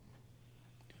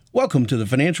Welcome to the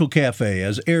Financial Cafe,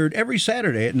 as aired every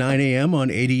Saturday at 9 a.m. on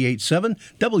 88.7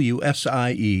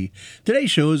 WSIE. Today's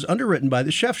show is underwritten by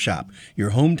The Chef Shop,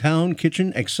 your hometown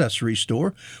kitchen accessory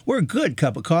store, where a good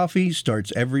cup of coffee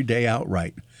starts every day out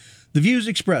right. The views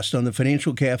expressed on the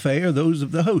Financial Cafe are those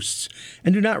of the hosts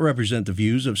and do not represent the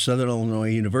views of Southern Illinois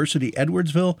University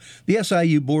Edwardsville, the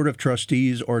SIU Board of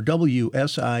Trustees, or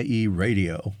WSIE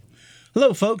Radio.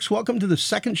 Hello, folks. Welcome to the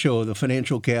second show of the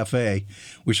Financial Cafe.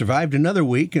 We survived another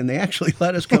week, and they actually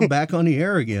let us come back on the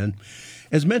air again.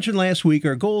 As mentioned last week,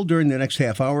 our goal during the next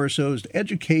half hour or so is to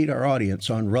educate our audience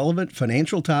on relevant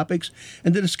financial topics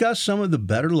and to discuss some of the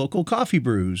better local coffee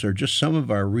brews or just some of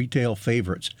our retail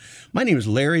favorites. My name is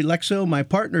Larry Lexo, my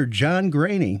partner John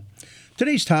Graney.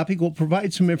 Today's topic will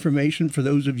provide some information for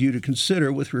those of you to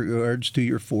consider with regards to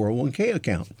your 401k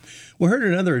account. We heard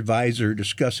another advisor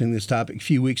discussing this topic a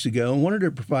few weeks ago and wanted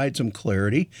to provide some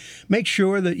clarity. Make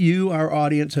sure that you, our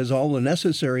audience, has all the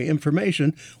necessary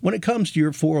information when it comes to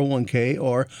your 401k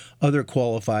or other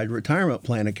qualified retirement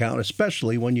plan account,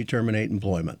 especially when you terminate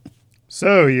employment.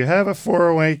 So you have a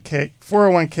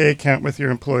 401k account with your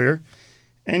employer,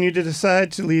 and you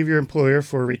decide to leave your employer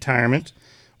for retirement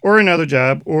or another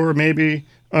job, or maybe,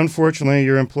 unfortunately,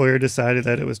 your employer decided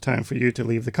that it was time for you to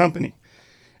leave the company.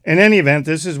 In any event,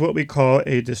 this is what we call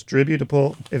a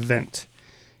distributable event.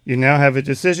 You now have a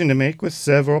decision to make with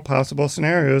several possible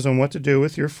scenarios on what to do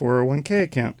with your 401k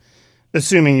account,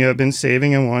 assuming you have been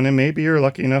saving in one, and maybe you're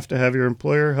lucky enough to have your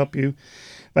employer help you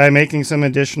by making some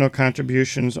additional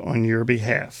contributions on your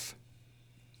behalf.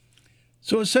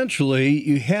 So essentially,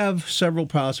 you have several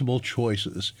possible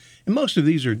choices, and most of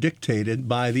these are dictated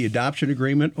by the adoption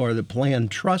agreement or the plan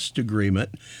trust agreement.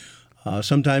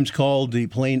 Sometimes called the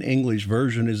plain English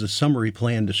version is a summary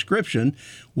plan description,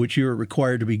 which you're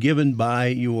required to be given by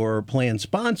your plan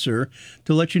sponsor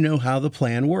to let you know how the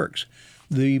plan works.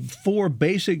 The four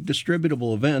basic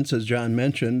distributable events, as John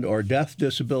mentioned, are death,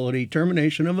 disability,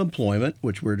 termination of employment,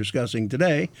 which we're discussing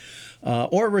today,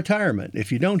 or retirement.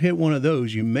 If you don't hit one of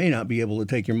those, you may not be able to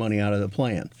take your money out of the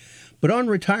plan. But on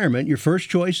retirement, your first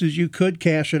choice is you could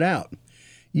cash it out.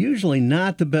 Usually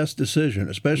not the best decision,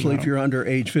 especially if you're under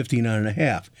age 59 and a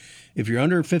half. If you're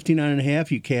under 59 and a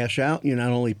half, you cash out. You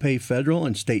not only pay federal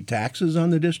and state taxes on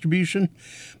the distribution,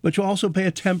 but you also pay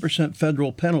a 10%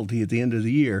 federal penalty at the end of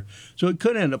the year. So it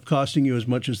could end up costing you as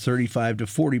much as 35 to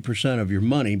 40% of your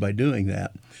money by doing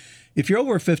that. If you're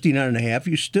over 59 and a half,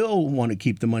 you still want to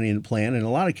keep the money in the plan in a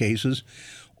lot of cases,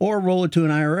 or roll it to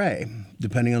an IRA,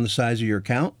 depending on the size of your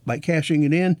account. By cashing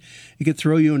it in, it could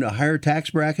throw you into a higher tax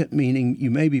bracket, meaning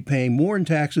you may be paying more in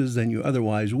taxes than you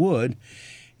otherwise would.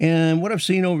 And what I've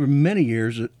seen over many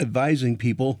years advising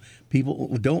people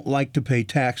don't like to pay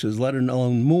taxes, let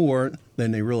alone more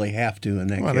than they really have to in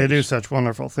that case. Well, they do such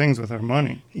wonderful things with our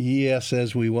money. Yes,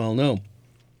 as we well know.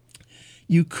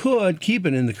 You could keep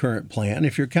it in the current plan.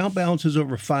 If your account balance is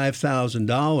over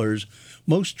 $5,000,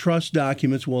 most trust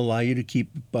documents will allow you to keep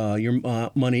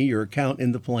your money, your account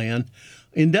in the plan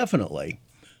indefinitely.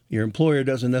 Your employer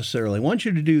doesn't necessarily want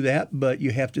you to do that, but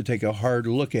you have to take a hard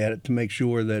look at it to make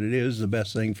sure that it is the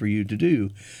best thing for you to do.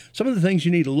 Some of the things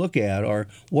you need to look at are,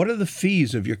 what are the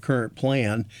fees of your current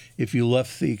plan if you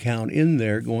left the account in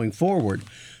there going forward?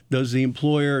 Does the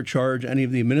employer charge any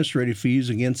of the administrative fees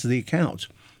against the accounts?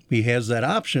 He has that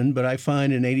option, but I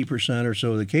find in 80% or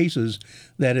so of the cases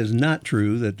that is not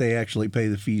true, that they actually pay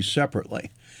the fees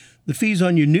separately. The fees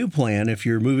on your new plan, if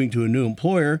you're moving to a new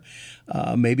employer,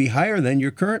 may be higher than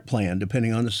your current plan,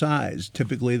 depending on the size.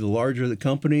 Typically, the larger the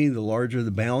company, the larger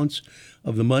the balance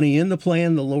of the money in the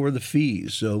plan, the lower the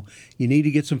fees. So you need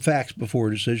to get some facts before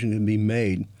a decision can be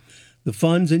made. The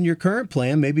funds in your current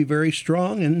plan may be very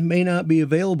strong and may not be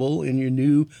available in your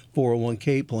new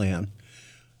 401k plan.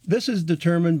 This is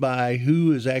determined by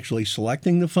who is actually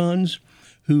selecting the funds,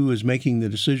 who is making the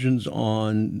decisions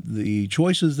on the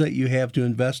choices that you have to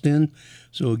invest in.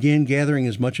 So again, gathering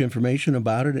as much information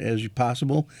about it as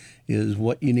possible is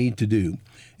what you need to do.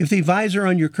 If the advisor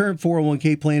on your current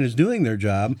 401k plan is doing their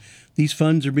job, these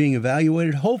funds are being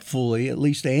evaluated, hopefully at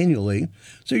least annually.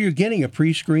 So you're getting a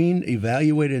pre-screened,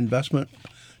 evaluated investment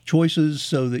choices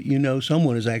so that you know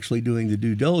someone is actually doing the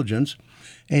due diligence,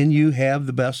 and you have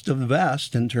the best of the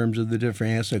best in terms of the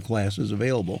different asset classes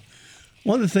available.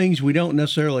 One of the things we don't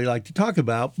necessarily like to talk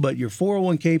about, but your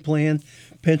 401k plan,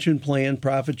 pension plan,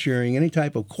 profit sharing, any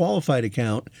type of qualified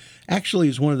account actually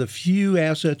is one of the few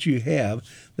assets you have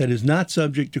that is not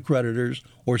subject to creditors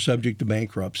or subject to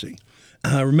bankruptcy.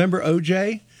 Remember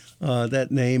OJ? That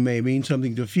name may mean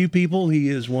something to a few people. He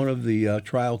is one of the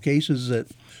trial cases that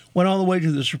went all the way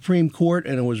to the Supreme Court,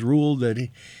 and it was ruled that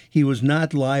he was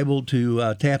not liable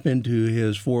to tap into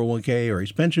his 401k or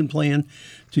his pension plan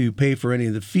to pay for any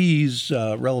of the fees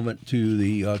relevant to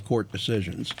the court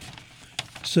decisions.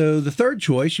 So the third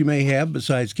choice you may have,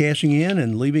 besides cashing in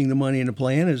and leaving the money in a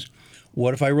plan, is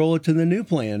what if I roll it to the new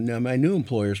plan, my new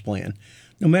employer's plan?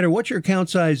 No matter what your account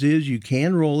size is, you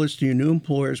can roll this to your new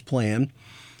employer's plan,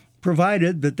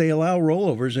 provided that they allow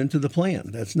rollovers into the plan.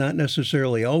 That's not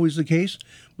necessarily always the case,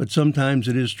 but sometimes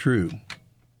it is true.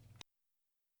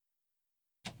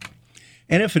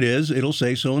 And if it is, it'll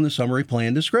say so in the summary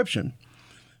plan description.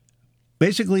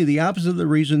 Basically, the opposite of the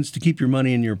reasons to keep your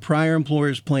money in your prior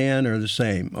employer's plan are the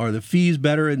same. Are the fees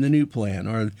better in the new plan?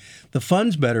 Are the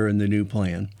funds better in the new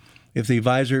plan? If the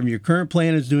advisor of your current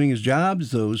plan is doing his job,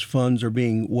 those funds are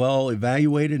being well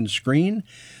evaluated and screened.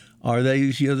 Are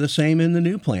they the same in the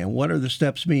new plan? What are the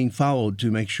steps being followed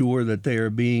to make sure that they are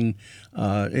being,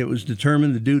 it was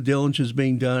determined the due diligence is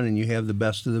being done and you have the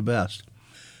best of the best?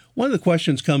 One of the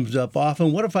questions comes up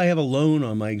often, what if I have a loan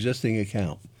on my existing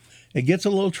account? It gets a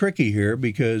little tricky here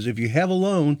because if you have a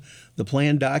loan, the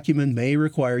plan document may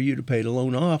require you to pay the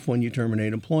loan off when you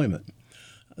terminate employment.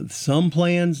 Some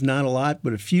plans, not a lot,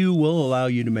 but a few will allow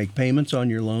you to make payments on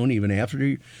your loan even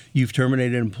after you've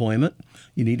terminated employment.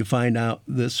 You need to find out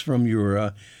this from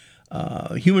your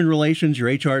human relations, your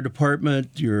HR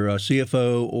department, your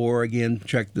CFO, or again,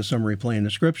 check the summary plan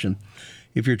description.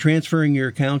 If you're transferring your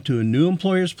account to a new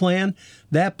employer's plan,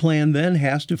 that plan then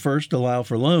has to first allow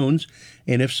for loans,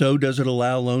 and if so, does it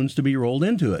allow loans to be rolled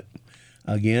into it?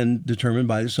 Again, determined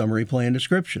by the summary plan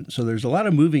description. So there's a lot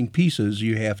of moving pieces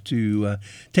you have to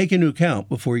take into account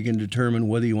before you can determine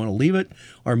whether you want to leave it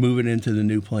or move it into the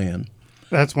new plan.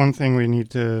 That's one thing we need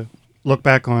to look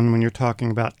back on when you're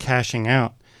talking about cashing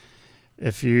out.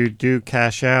 If you do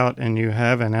cash out and you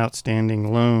have an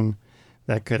outstanding loan,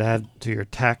 that could add to your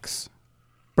tax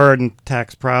burden,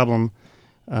 tax problem.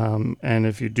 And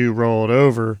if you do roll it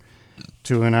over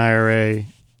to an IRA,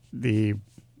 the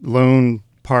loan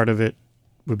part of it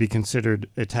would be considered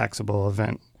a taxable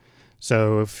event.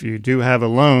 So if you do have a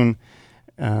loan,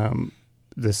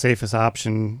 the safest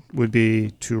option would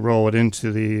be to roll it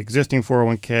into the existing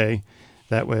 401k.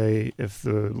 That way, if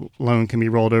the loan can be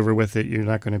rolled over with it, you're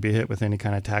not going to be hit with any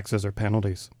kind of taxes or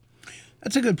penalties.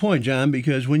 That's a good point, John,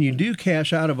 because when you do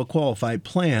cash out of a qualified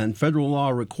plan, federal law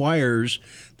requires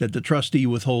that the trustee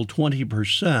withhold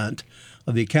 20%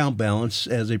 of the account balance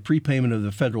as a prepayment of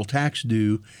the federal tax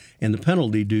due and the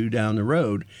penalty due down the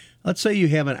road. Let's say you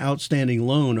have an outstanding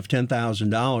loan of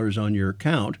 $10,000 on your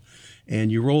account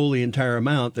and you roll the entire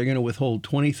amount. They're going to withhold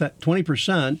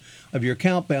 20% of your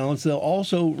account balance. They'll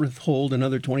also withhold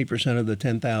another 20% of the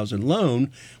 $10,000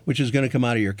 loan, which is going to come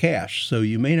out of your cash. So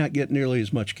you may not get nearly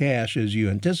as much cash as you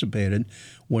anticipated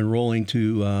when rolling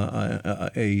to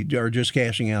or just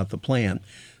cashing out the plan.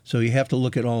 So you have to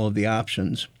look at all of the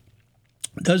options.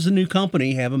 Does the new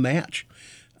company have a match?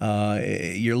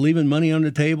 You're leaving money on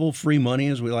the table, free money,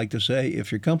 as we like to say.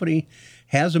 If your company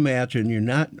has a match and you're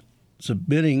not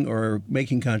submitting or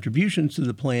making contributions to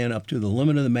the plan up to the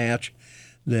limit of the match,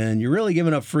 then you're really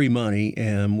giving up free money,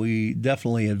 and we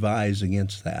definitely advise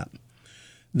against that.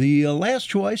 The last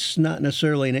choice, not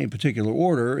necessarily in any particular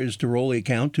order, is to roll the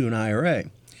account to an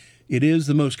IRA. It is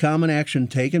the most common action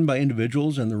taken by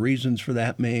individuals, and the reasons for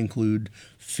that may include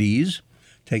fees,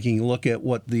 taking a look at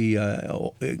what the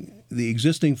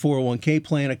existing 401k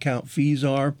plan account fees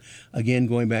are, again,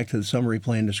 going back to the summary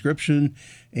plan description,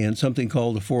 and something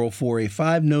called the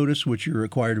 404A5 notice, which you're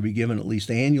required to be given at least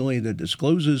annually, that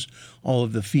discloses all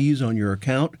of the fees on your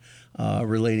account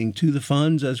relating to the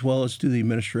funds as well as to the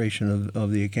administration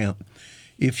of the account.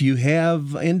 If you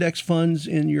have index funds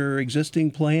in your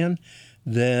existing plan,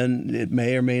 then it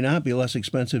may or may not be less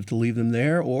expensive to leave them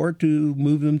there or to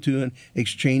move them to an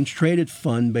exchange-traded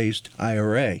fund-based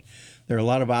IRA. There are a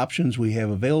lot of options we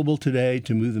have available today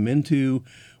to move them into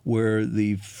where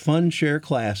the fund share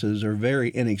classes are very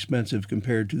inexpensive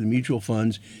compared to the mutual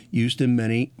funds used in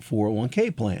many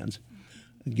 401k plans.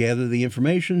 Gather the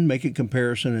information, make a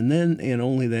comparison, and then and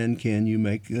only then can you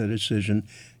make a decision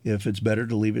if it's better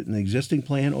to leave it in the existing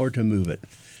plan or to move it.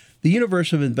 The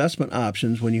universe of investment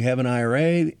options, when you have an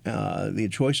IRA, the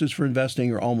choices for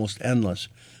investing are almost endless.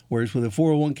 Whereas with a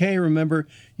 401k, remember,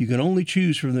 you can only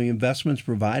choose from the investments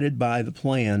provided by the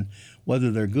plan,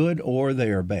 whether they're good or they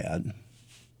are bad.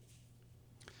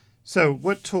 So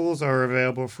what tools are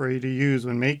available for you to use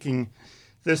when making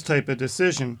this type of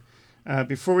decision?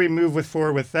 Before we move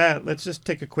forward with that, let's just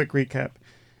take a quick recap.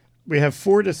 We have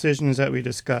 4 decisions that we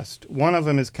discussed. One of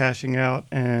them is cashing out,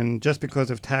 and just because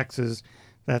of taxes,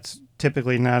 That's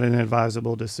typically not an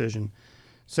advisable decision.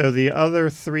 So the other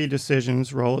three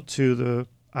decisions, roll it to the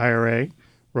IRA,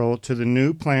 roll it to the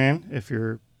new plan if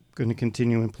you're going to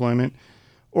continue employment,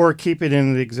 or keep it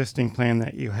in the existing plan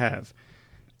that you have.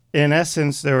 In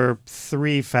essence, there are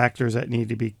three factors that need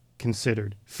to be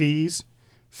considered: fees,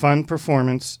 fund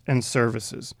performance, and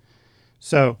services.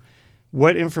 So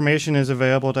what information is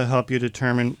available to help you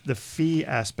determine the fee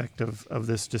aspect of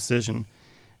this decision?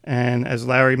 And as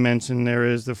Larry mentioned, there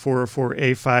is the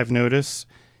 404A5 notice.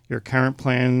 Your current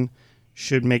plan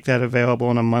should make that available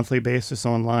on a monthly basis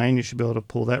online. You should be able to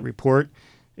pull that report.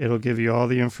 It'll give you all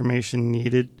the information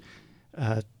needed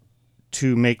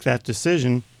to make that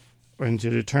decision and to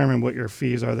determine what your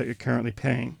fees are that you're currently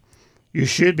paying. You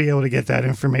should be able to get that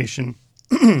information,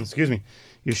 excuse me,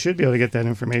 you should be able to get that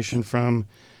information from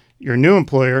your new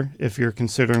employer if you're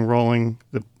considering rolling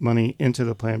the money into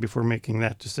the plan before making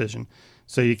that decision.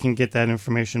 So you can get that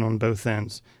information on both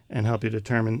ends and help you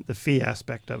determine the fee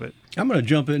aspect of it. I'm going to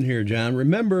jump in here, John.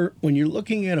 Remember, when you're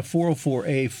looking at a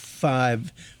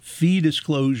 404A5 fee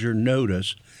disclosure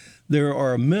notice, there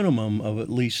are a minimum of at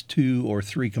least 2 or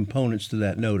 3 components to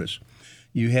that notice.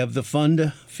 You have the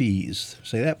fund fees.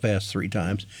 Say that fast 3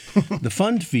 times. The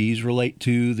fund fees relate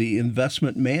to the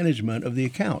investment management of the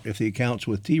account. If the account's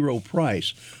with T. Rowe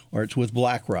Price, or it's with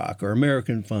BlackRock, or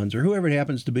American Funds, or whoever it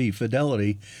happens to be,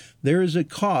 Fidelity, there is a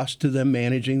cost to them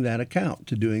managing that account,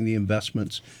 to doing the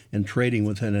investments and trading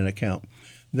within an account.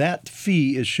 That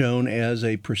fee is shown as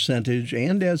a percentage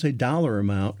and as a dollar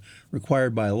amount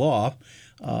required by law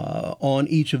on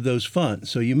each of those funds.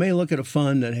 So you may look at a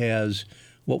fund that has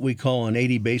what we call an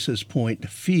 80 basis point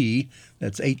fee.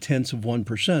 That's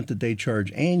 0.8% that they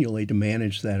charge annually to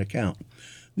manage that account.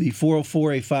 The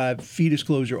 404A5 fee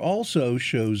disclosure also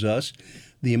shows us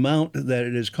the amount that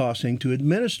it is costing to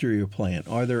administer your plan.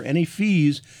 Are there any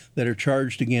fees that are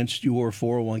charged against your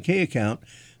 401k account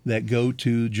that go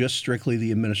to just strictly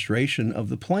the administration of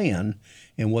the plan,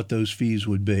 and what those fees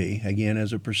would be, again,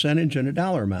 as a percentage and a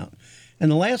dollar amount? And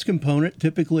the last component,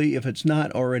 typically, if it's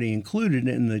not already included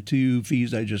in the 2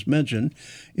 fees I just mentioned,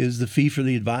 is the fee for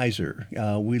the advisor.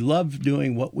 We love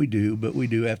doing what we do, but we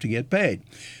do have to get paid.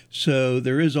 So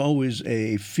there is always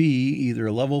a fee, either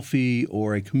a level fee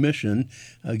or a commission.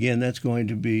 Again, that's going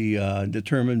to be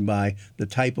determined by the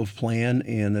type of plan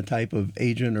and the type of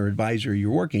agent or advisor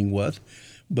you're working with.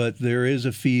 But there is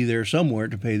a fee there somewhere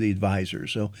to pay the advisor.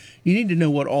 So you need to know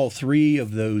what all 3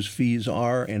 of those fees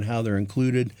are and how they're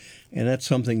included. And that's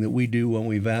something that we do when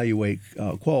we evaluate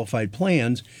qualified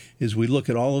plans, is we look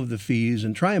at all of the fees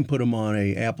and try and put them on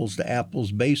a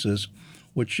apples-to-apples basis,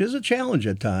 which is a challenge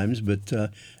at times, but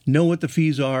know what the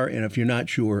fees are, and if you're not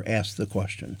sure, ask the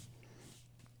question.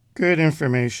 Good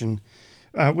information.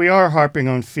 We are harping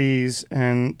on fees,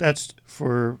 and that's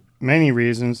for many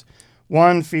reasons.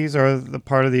 One, fees are the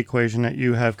part of the equation that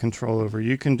you have control over.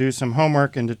 You can do some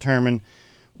homework and determine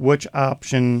which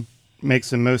option makes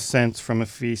the most sense from a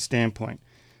fee standpoint.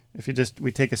 If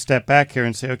we take a step back here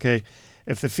and say, okay,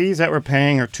 if the fees that we're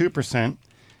paying are 2%,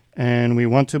 and we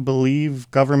want to believe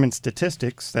government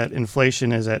statistics that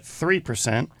inflation is at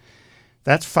 3%,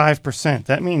 that's 5%.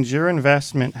 That means your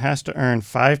investment has to earn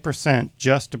 5%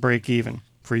 just to break even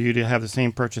for you to have the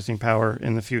same purchasing power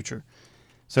in the future.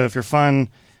 So if your fund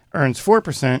earns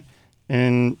 4%,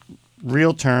 in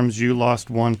real terms, you lost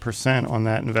 1% on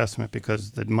that investment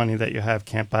because the money that you have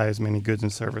can't buy as many goods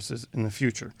and services in the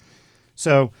future.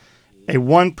 So a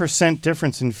 1%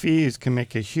 difference in fees can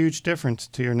make a huge difference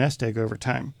to your nest egg over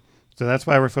time. So that's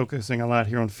why we're focusing a lot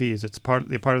here on fees. It's part of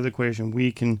the equation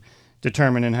we can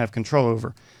determine and have control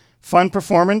over. Fund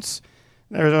performance,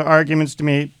 there's arguments to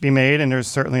be made, and there's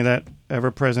certainly that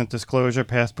ever-present disclosure.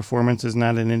 Past performance is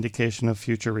not an indication of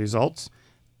future results.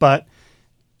 But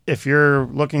if you're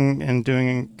looking and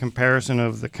doing a comparison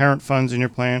of the current funds in your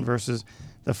plan versus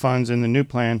the funds in the new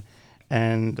plan,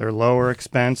 and they're lower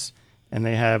expense and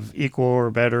they have equal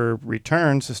or better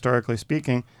returns, historically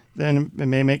speaking, then it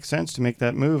may make sense to make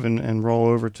that move and roll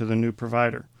over to the new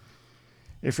provider.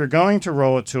 If you're going to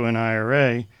roll it to an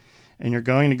IRA and you're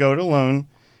going to go to loan,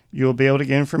 you'll be able to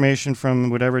get information from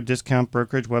whatever discount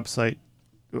brokerage website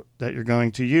that you're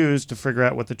going to use to figure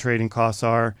out what the trading costs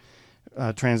are,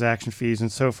 transaction fees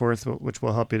and so forth, which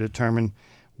will help you determine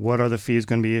what are the fees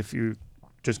going to be if you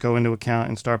just go into account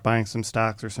and start buying some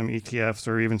stocks or some ETFs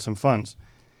or even some funds.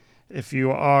 If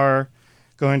you are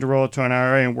going to roll it to an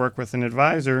IRA and work with an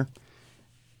advisor,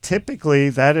 typically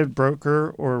that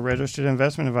broker or registered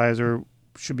investment advisor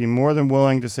should be more than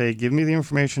willing to say, give me the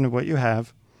information of what you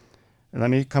have, and let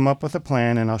me come up with a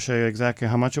plan, and I'll show you exactly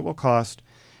how much it will cost.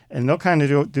 And they'll kind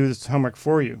of do this homework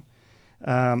for you.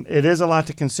 It is a lot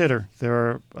to consider. There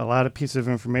are a lot of pieces of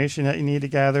information that you need to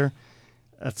gather.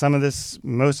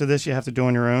 Most of this you have to do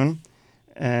on your own.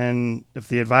 And if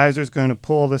the advisor is going to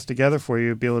pull this together for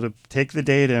you, be able to take the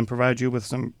data and provide you with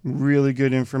some really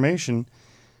good information,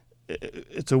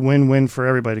 it's a win-win for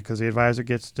everybody because the advisor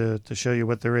gets to show you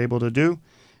what they're able to do.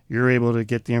 You're able to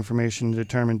get the information to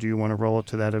determine, do you want to roll it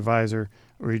to that advisor,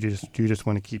 or do you just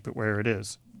want to keep it where it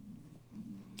is?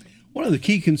 One of the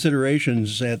key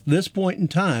considerations at this point in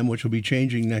time, which will be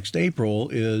changing next April,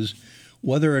 is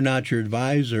whether or not your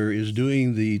advisor is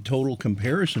doing the total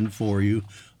comparison for you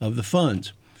of the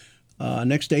funds.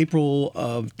 Next April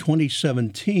of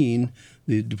 2017,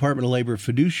 the Department of Labor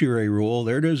fiduciary rule,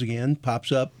 there it is again,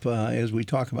 pops up as we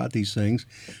talk about these things,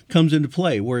 comes into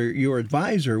play, where your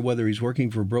advisor, whether he's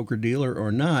working for a broker-dealer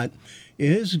or not,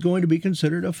 is going to be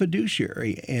considered a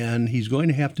fiduciary, and he's going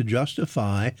to have to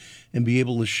justify and be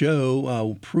able to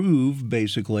show, prove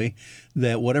basically,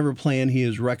 that whatever plan he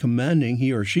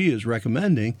or she is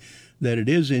recommending, that it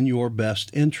is in your best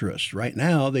interest. Right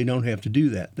now, they don't have to do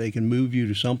that. They can move you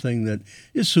to something that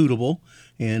is suitable,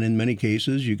 and in many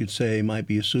cases, you could say might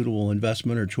be a suitable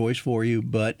investment or choice for you,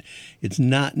 but it's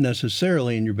not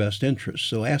necessarily in your best interest.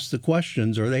 So ask the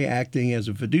questions, are they acting as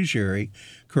a fiduciary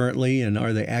currently, and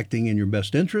are they acting in your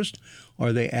best interest?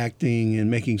 Are they acting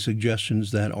and making suggestions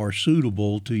that are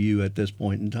suitable to you at this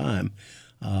point in time?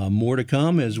 More to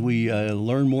come as we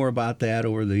learn more about that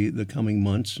over the coming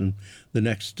months and the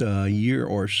next year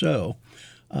or so.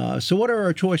 So what are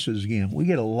our choices again? We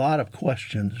get a lot of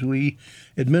questions. We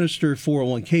administer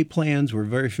 401k plans. We're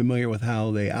very familiar with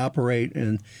how they operate,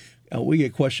 and we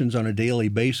get questions on a daily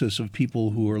basis of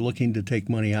people who are looking to take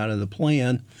money out of the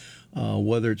plan,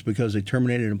 whether it's because they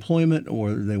terminated employment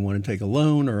or they want to take a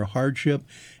loan or a hardship.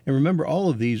 And remember, all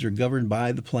of these are governed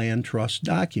by the plan trust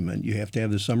document. You have to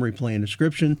have the summary plan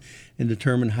description and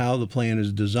determine how the plan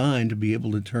is designed to be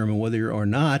able to determine whether or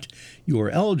not you are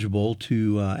eligible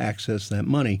to access that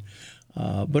money.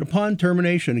 But upon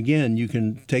termination, again, you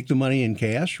can take the money in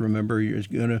cash. Remember, you're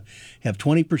going to have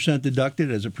 20%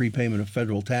 deducted as a prepayment of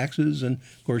federal taxes. And,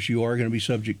 of course, you are going to be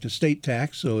subject to state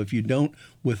tax. So if you don't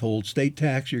withhold state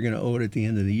tax, you're going to owe it at the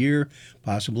end of the year,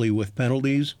 possibly with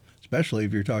penalties, especially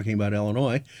if you're talking about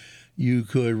Illinois. You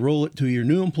could roll it to your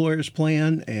new employer's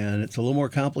plan, and it's a little more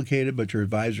complicated, but your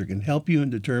advisor can help you in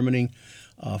determining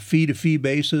fee-to-fee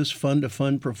basis,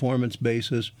 fund-to-fund performance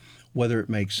basis, whether it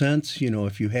makes sense.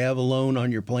 If you have a loan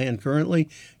on your plan currently,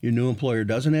 your new employer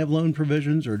doesn't have loan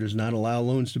provisions or does not allow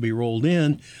loans to be rolled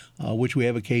in, which we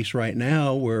have a case right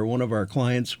now where one of our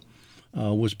clients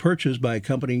was purchased by a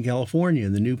company in California.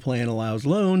 And the new plan allows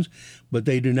loans, but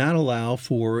they do not allow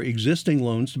for existing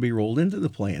loans to be rolled into the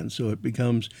plan. So it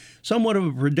becomes somewhat of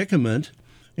a predicament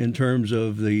in terms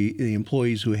of the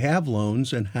employees who have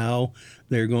loans and how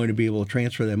they're going to be able to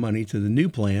transfer that money to the new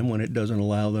plan when it doesn't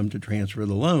allow them to transfer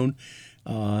the loan.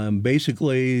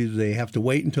 Basically, they have to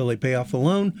wait until they pay off the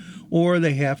loan, or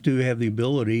they have to have the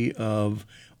ability of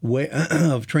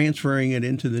transferring it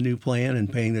into the new plan and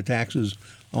paying the taxes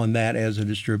on that as a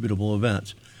distributable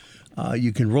event.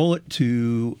 You can roll it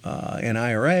to an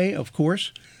IRA, of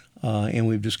course, and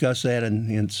we've discussed that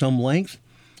in some length.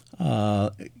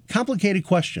 Complicated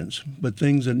questions, but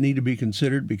things that need to be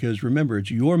considered because, remember,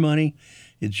 it's your money.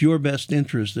 It's your best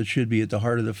interest that should be at the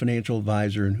heart of the financial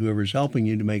advisor and whoever's helping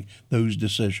you to make those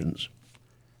decisions.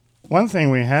 One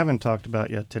thing we haven't talked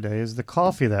about yet today is the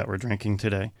coffee that we're drinking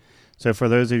today. So for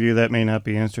those of you that may not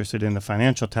be interested in the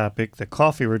financial topic, the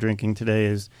coffee we're drinking today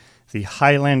is the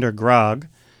Highlander Grog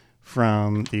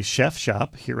from the Chef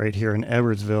Shop right here in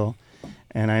Edwardsville.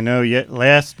 And I know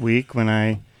last week when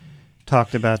I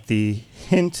talked about the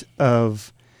hint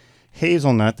of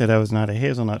hazelnut, that I was not a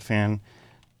hazelnut fan.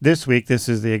 This week, this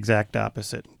is the exact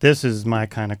opposite. This is my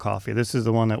kind of coffee. This is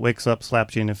the one that wakes up,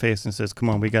 slaps you in the face, and says, come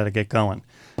on, we got to get going.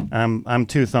 I'm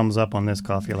 2 thumbs up on this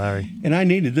coffee, Larry. And I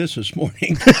needed this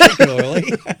morning,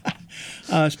 particularly,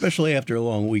 especially after a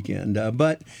long weekend.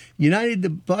 But united the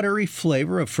buttery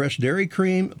flavor of fresh dairy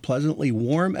cream, pleasantly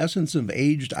warm essence of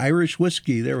aged Irish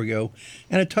whiskey, there we go,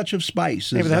 and a touch of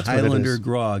spice. Maybe that's the Highlander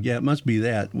Grog. Yeah, it must be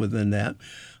that within that.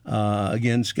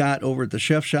 Again, Scott over at the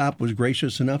Chef Shop was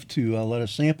gracious enough to let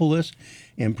us sample this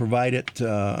and provide it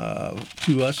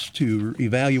to us to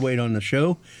evaluate on the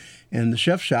show. And the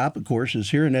Chef Shop, of course,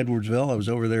 is here in Edwardsville. I was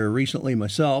over there recently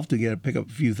myself to pick up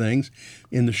a few things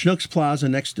in the Schnucks Plaza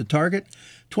next to Target,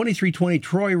 2320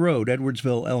 Troy Road,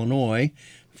 Edwardsville, Illinois.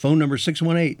 Phone number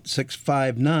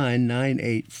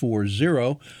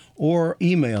 618-659-9840, or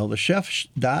email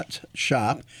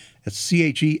thechef.shop That's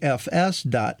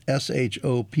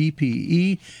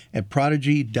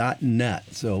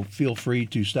CHEFS.SHOPPE@prodigy.net. So feel free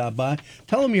to stop by.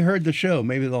 Tell them you heard the show.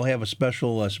 Maybe they'll have a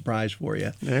special surprise for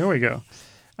you. There we go.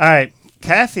 All right.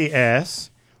 Kathy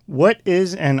asks, what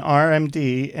is an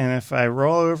RMD, and if I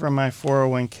roll over my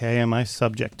 401k, am I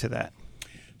subject to that?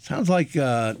 Sounds like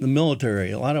the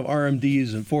military. A lot of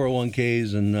RMDs and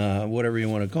 401ks and whatever you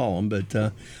want to call them, but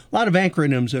a lot of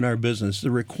acronyms in our business. The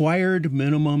required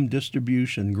minimum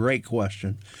distribution, great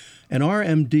question. An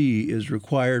RMD is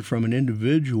required from an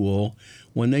individual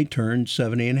when they turn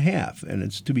 70 and a half, and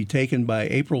it's to be taken by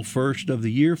April 1st of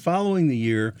the year following the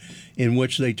year in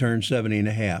which they turn 70 and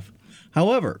a half.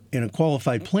 However, in a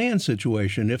qualified plan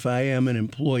situation, if I am an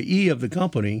employee of the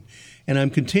company and I'm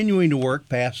continuing to work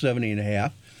past 70 and a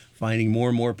half, finding more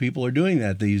and more people are doing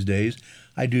that these days,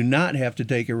 I do not have to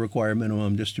take a required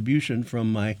minimum distribution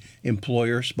from my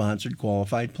employer-sponsored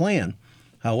qualified plan.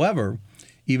 However,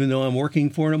 even though I'm working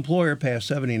for an employer past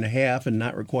 70 and a half and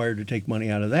not required to take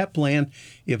money out of that plan,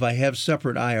 if I have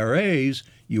separate IRAs,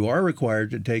 you are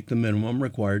required to take the minimum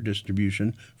required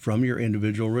distribution from your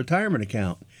individual retirement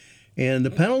account. And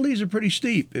the penalties are pretty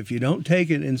steep. If you don't take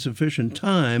it in sufficient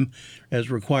time,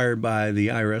 as required by the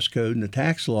IRS code and the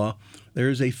tax law, there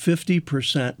is a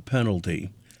 50%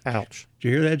 penalty. Ouch. Did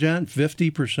you hear that, John?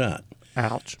 50%.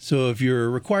 Ouch. So if your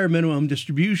required minimum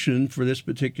distribution for this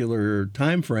particular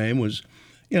time frame was,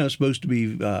 supposed to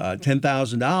be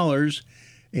 $10,000,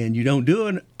 and you don't do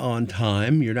it on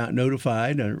time, you're not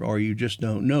notified, or you just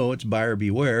don't know, it's buyer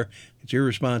beware. It's your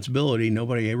responsibility.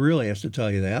 Nobody really has to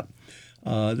tell you that.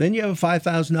 Then you have a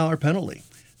 $5,000 penalty.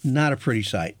 Not a pretty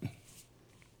sight.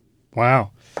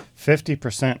 Wow.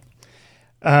 50%.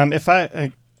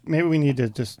 Maybe we need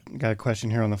to got a question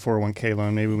here on the 401k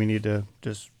loan. Maybe we need to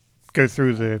just go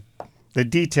through the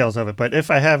details of it. But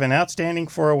if I have an outstanding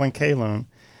 401k loan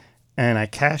and I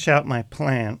cash out my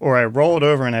plan, or I roll it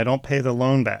over and I don't pay the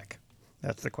loan back,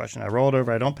 that's the question. I roll it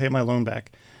over, I don't pay my loan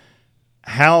back.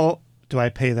 How do I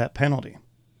pay that penalty?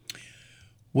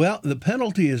 Well, the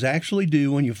penalty is actually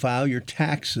due when you file your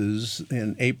taxes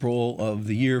in April of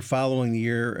the year following the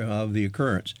year of the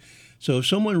occurrence. So if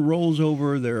someone rolls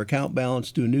over their account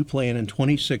balance to a new plan in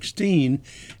 2016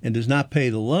 and does not pay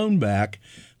the loan back,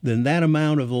 then that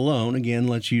amount of the loan, again,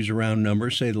 let's use a round number,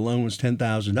 say the loan was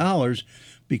 $10,000,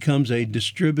 becomes a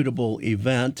distributable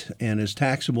event and is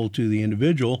taxable to the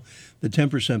individual. The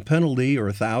 10% penalty, or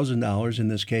 $1,000 in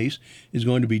this case, is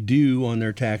going to be due on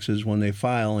their taxes when they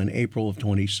file in April of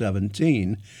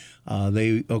 2017.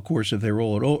 They, of course, if they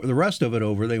roll it over, the rest of it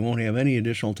over, they won't have any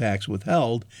additional tax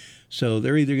withheld. So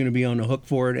they're either going to be on the hook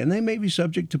for it, and they may be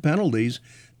subject to penalties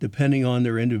depending on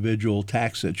their individual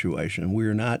tax situation.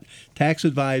 We're not tax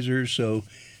advisors, so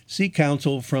seek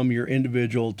counsel from your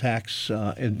individual tax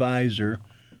advisor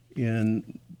to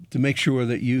make sure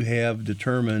that you have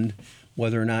determined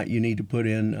whether or not you need to put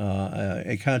in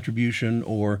a contribution,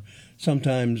 or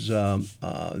sometimes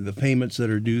the payments that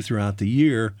are due throughout the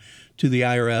year to the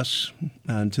IRS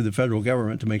and to the federal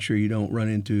government, to make sure you don't run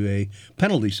into a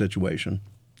penalty situation.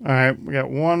 All right, we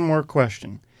got one more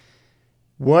question.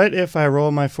 What if I roll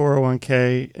my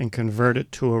 401k and convert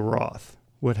it to a Roth?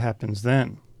 What happens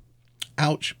then?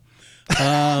 Ouch.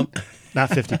 Not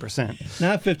 50%.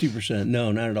 Not 50%.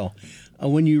 No, not at all.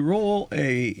 When you roll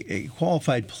a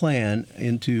qualified plan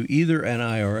into either an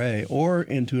IRA or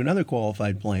into another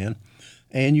qualified plan,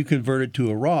 and you convert it to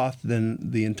a Roth, then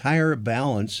the entire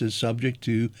balance is subject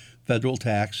to federal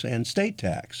tax and state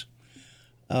tax.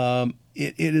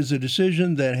 It is a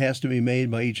decision that has to be made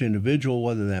by each individual,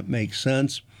 whether that makes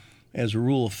sense. As a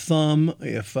rule of thumb,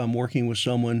 if I'm working with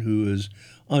someone who is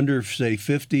under, say,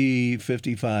 50,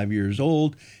 55 years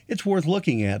old, it's worth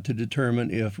looking at to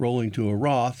determine if rolling to a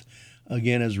Roth,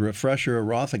 again, as a refresher, a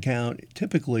Roth account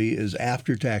typically is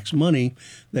after-tax money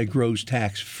that grows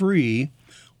tax-free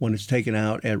when it's taken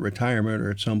out at retirement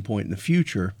or at some point in the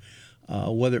future.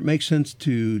 Whether it makes sense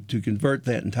to convert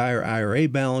that entire IRA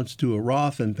balance to a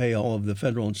Roth and pay all of the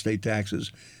federal and state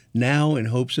taxes now in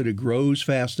hopes that it grows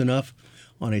fast enough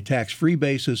on a tax-free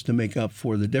basis to make up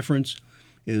for the difference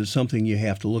is something you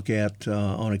have to look at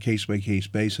on a case-by-case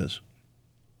basis.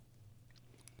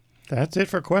 That's it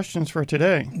for questions for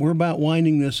today. We're about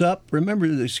winding this up. Remember,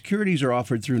 the securities are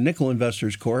offered through Nickel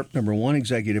Investors Corp., number 1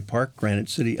 Executive Park, Granite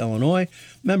City, Illinois,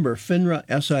 member FINRA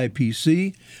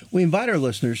SIPC. We invite our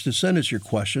listeners to send us your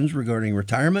questions regarding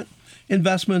retirement,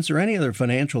 investments, or any other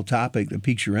financial topic that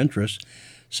piques your interest.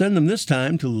 Send them this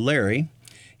time to Larry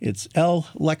It's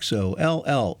LLEXOW,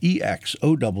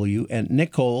 LLEXOW, at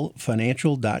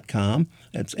NicolFinancial.com.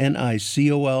 That's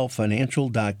NICOL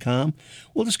Financial.com.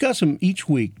 We'll discuss them each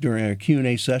week during our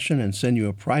Q&A session and send you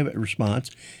a private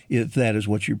response if that is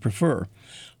what you prefer.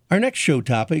 Our next show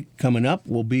topic coming up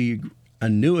will be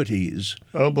annuities.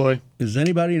 Oh, boy. Does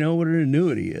anybody know what an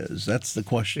annuity is? That's the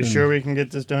question. You sure we can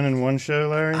get this done in one show,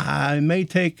 Larry? I may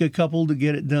take a couple to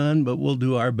get it done, but we'll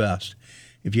do our best.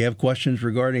 If you have questions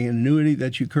regarding an annuity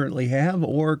that you currently have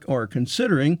or are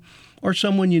considering, or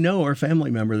someone you know or a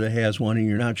family member that has one and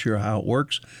you're not sure how it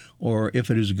works or if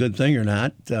it is a good thing or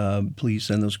not, please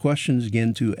send those questions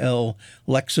again to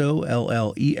LLEXOW,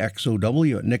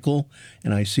 LLEXOW, at Nicol,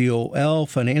 NICOL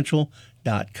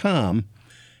Financial.com.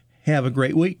 Have a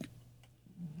great week.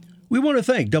 We want to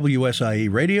thank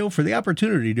WSIE Radio for the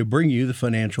opportunity to bring you the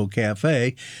Financial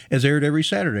Cafe, as aired every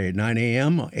Saturday at 9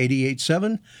 a.m.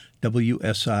 88.7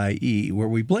 WSIE, where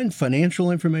we blend financial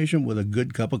information with a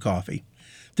good cup of coffee.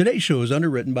 Today's show is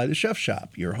underwritten by The Chef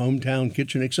Shop, your hometown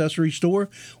kitchen accessory store,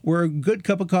 where a good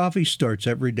cup of coffee starts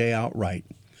every day out right.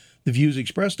 The views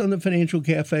expressed on the Financial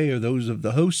Cafe are those of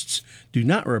the hosts, do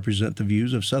not represent the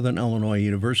views of Southern Illinois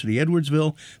University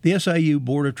Edwardsville, the SIU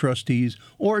Board of Trustees,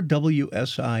 or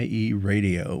WSIE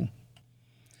Radio.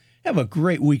 Have a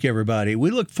great week, everybody.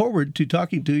 We look forward to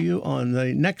talking to you on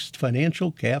the next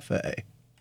Financial Cafe.